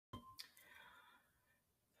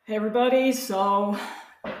Hey everybody, so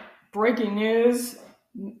breaking news.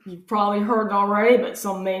 You've probably heard it already, but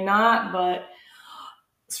some may not, but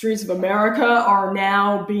streets of America are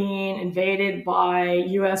now being invaded by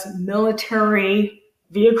US military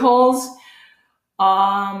vehicles.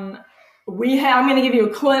 I'm going to give you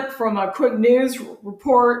a clip from a quick news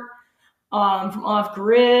report from Off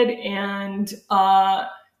Grid, and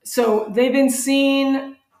so they've been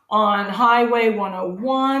seen on Highway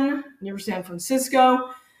 101 near San Francisco,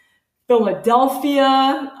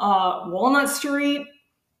 Philadelphia, Walnut Street.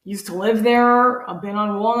 Used to live there. I've been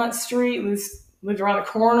on Walnut Street, lived around the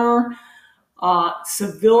corner.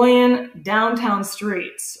 Civilian downtown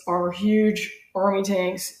streets are huge army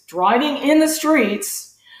tanks driving in the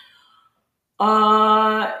streets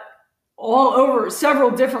all over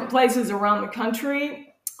several different places around the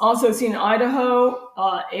country. Also seen in Idaho,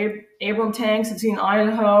 Abram tanks have seen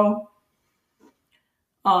Idaho.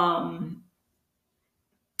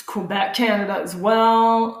 Quebec, Canada as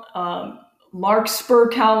well, Larkspur,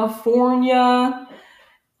 California.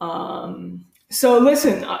 So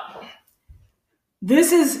listen,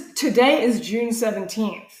 today is June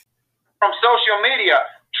 17th. From social media,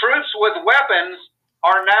 troops with weapons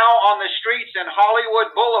are now on the streets in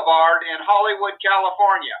Hollywood Boulevard in Hollywood,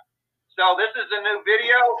 California. So this is a new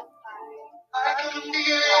video.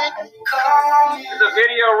 This is a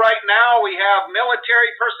video right now. We have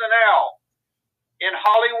military personnel in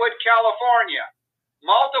Hollywood, California.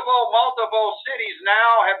 Multiple cities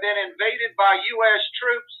now have been invaded by U.S.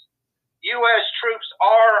 troops. U.S. troops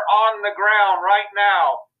are on the ground right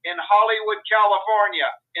now in Hollywood, California,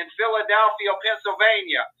 in Philadelphia,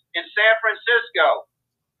 Pennsylvania, in San Francisco,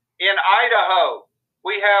 in Idaho.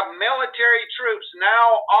 We have military troops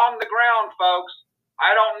now on the ground, folks.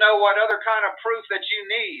 I don't know what other kind of proof that you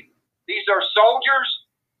need. These are soldiers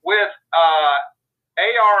with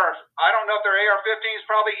I don't know if they're AR-15s,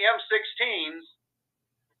 probably M16s,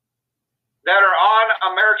 that are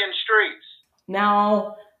on American streets.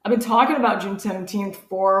 Now, I've been talking about June 17th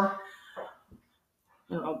for,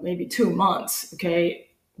 I don't know, maybe 2 months, okay?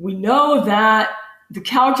 We know that the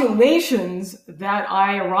calculations that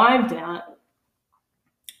I arrived at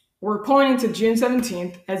were pointing to June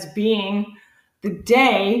 17th as being the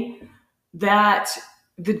day that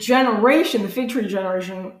the fig tree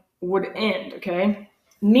generation would end, okay?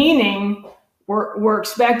 Meaning we're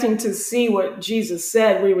expecting to see what Jesus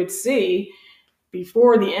said we would see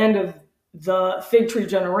before the end of the fig tree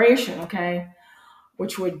generation, okay?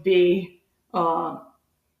 Which would be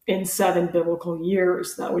in 7 biblical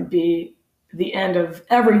years. That would be the end of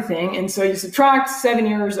everything. And so you subtract 7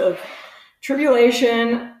 years of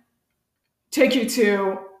tribulation, take you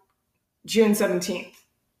to June 17th.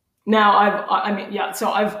 Now,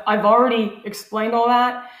 I've already explained all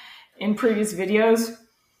that in previous videos.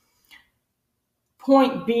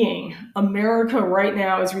 Point being, America right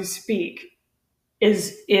now, as we speak,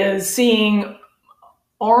 is seeing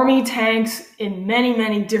army tanks in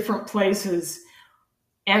many different places,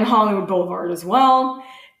 and Hollywood Boulevard as well.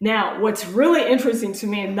 Now, what's really interesting to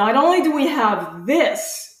me, not only do we have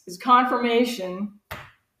this as confirmation,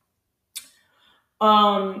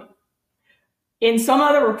 in some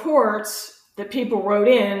other reports that people wrote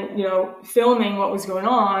in, filming what was going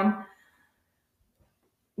on,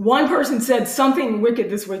 one person said something wicked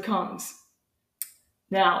this way comes.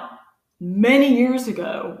 Now, many years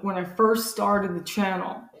ago, when I first started the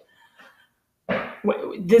channel,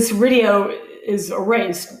 this video is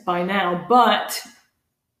erased by now, but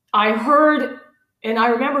I heard, and I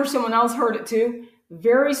remember someone else heard it too,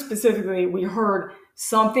 very specifically, we heard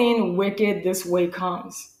something wicked this way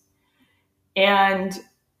comes. And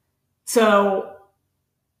so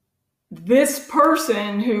this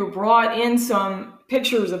person who brought in some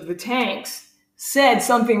pictures of the tanks said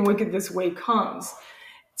something wicked this way comes.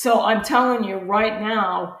 So I'm telling you right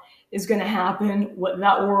now is going to happen. What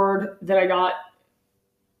that word that I got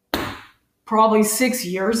probably 6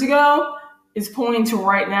 years ago is pointing to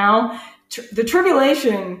right now. The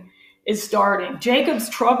tribulation is starting. Jacob's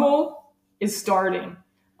trouble is starting.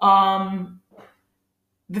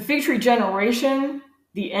 The fig tree generation,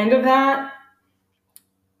 the end of that,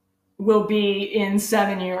 will be in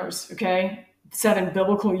 7 years, okay? 7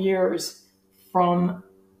 biblical years from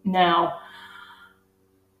now.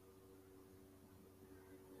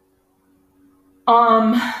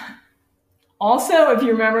 Also, if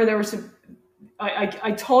you remember, there was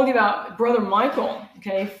I told you about Brother Michael,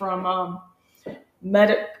 okay, from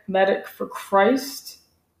Medic for Christ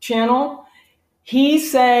channel. He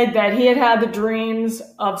said that he had the dreams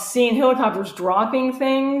of seeing helicopters dropping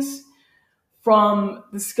things from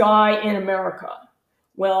the sky in America.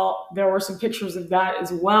 Well, there were some pictures of that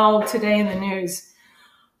as well today in the news.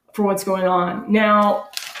 for what's going on. Now,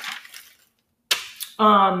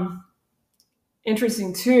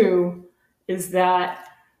 interesting too is that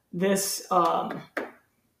this, and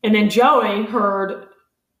then Joey heard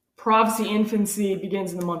prophecy infancy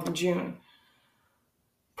begins in the month of June.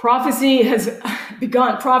 Prophecy has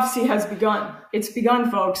begun. Prophecy has begun. It's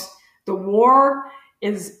begun, folks. The war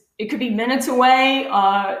is, it could be minutes away.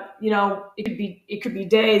 It could be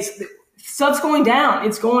days. Stuff's going down.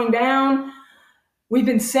 It's going down. We've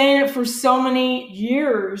been saying it for so many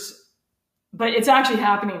years, but it's actually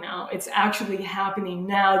happening now. It's actually happening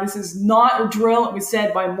now. This is not a drill. It was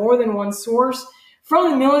said by more than one source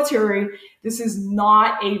from the military. This is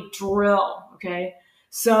not a drill. Okay.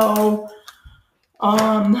 So,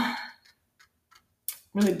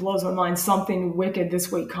 really blows my mind. Something wicked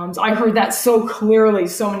this week comes. I heard that so clearly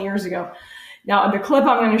so many years ago. Now, the clip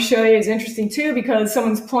I'm going to show you is interesting too, because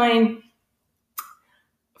someone's playing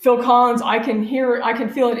Phil Collins. I can hear it. I can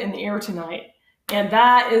feel it in the air tonight. And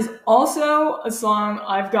that is also a song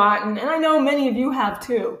I've gotten, and I know many of you have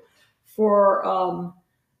too, for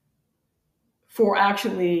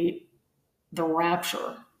actually the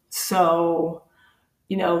rapture. So,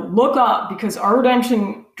 look up, because our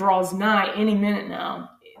redemption draws nigh any minute now.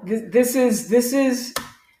 This is,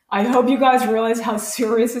 I hope you guys realize how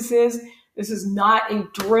serious this is. This is not a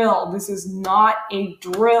drill. This is not a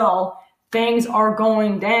drill. Things are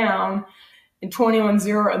going down in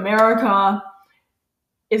 21-0 America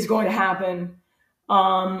is going to happen.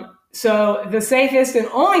 So the safest and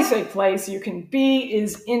only safe place you can be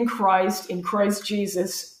is in Christ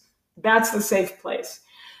Jesus. That's the safe place,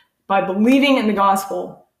 by believing in the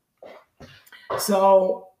gospel.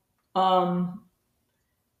 So, I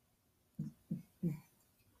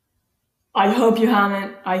hope you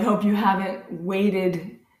haven't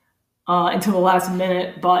waited until the last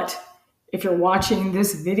minute, but if you're watching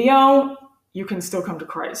this video, you can still come to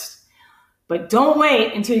Christ. But don't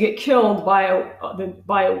wait until you get killed by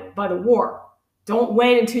the war. Don't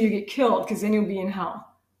wait until you get killed, because then you'll be in hell.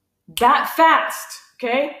 That fast,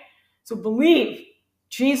 okay? So believe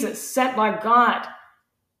Jesus, sent by God,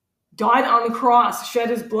 died on the cross, shed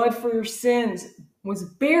his blood for your sins, was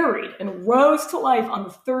buried, and rose to life on the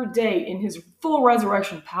third day in his full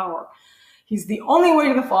resurrection power. He's the only way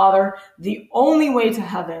to the Father, the only way to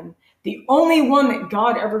heaven, the only one that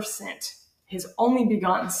God ever sent, his only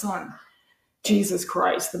begotten Son, Jesus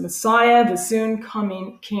Christ, the Messiah, the soon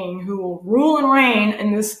coming King, who will rule and reign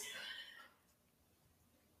in this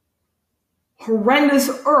horrendous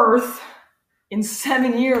earth in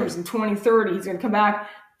 7 years. In 2030, he's going to come back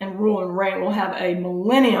and rule and reign. We'll have a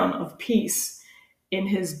millennium of peace in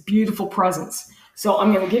his beautiful presence. So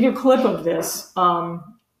I'm going to give you a clip of this.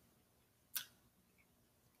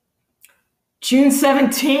 June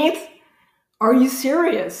 17th. Are you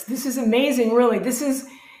serious? This is amazing, really. This is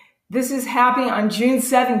happening on June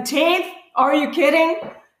 17th. Are you kidding?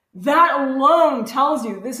 That alone tells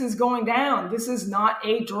you this is going down. This is not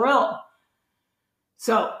a drill.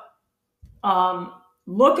 So,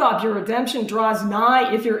 look up. Your redemption draws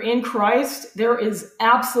nigh. If you're in Christ, there is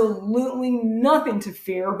absolutely nothing to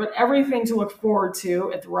fear, but everything to look forward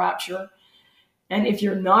to at the rapture. And if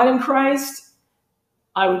you're not in Christ,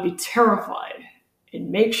 I would be terrified. And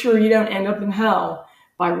make sure you don't end up in hell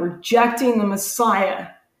by rejecting the Messiah,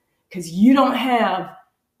 because you don't have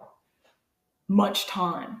much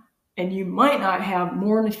time, and you might not have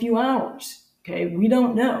more than a few hours. Okay, we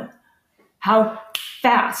don't know how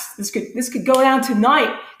fast this could go down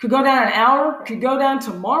tonight, could go down an hour, could go down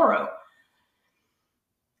tomorrow.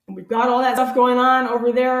 And we've got all that stuff going on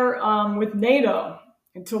over there with NATO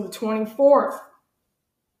until the 24th.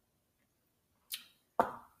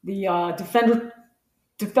 The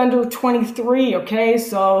Defender 23, okay?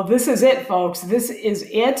 So this is it, folks. This is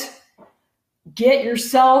it. Get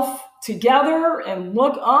yourself together and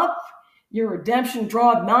look up. Your redemption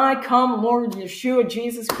draweth nigh. Come, Lord Yeshua,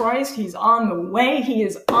 Jesus Christ. He's on the way. He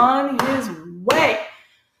is on his way.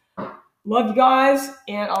 Love you guys,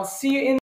 and I'll see you in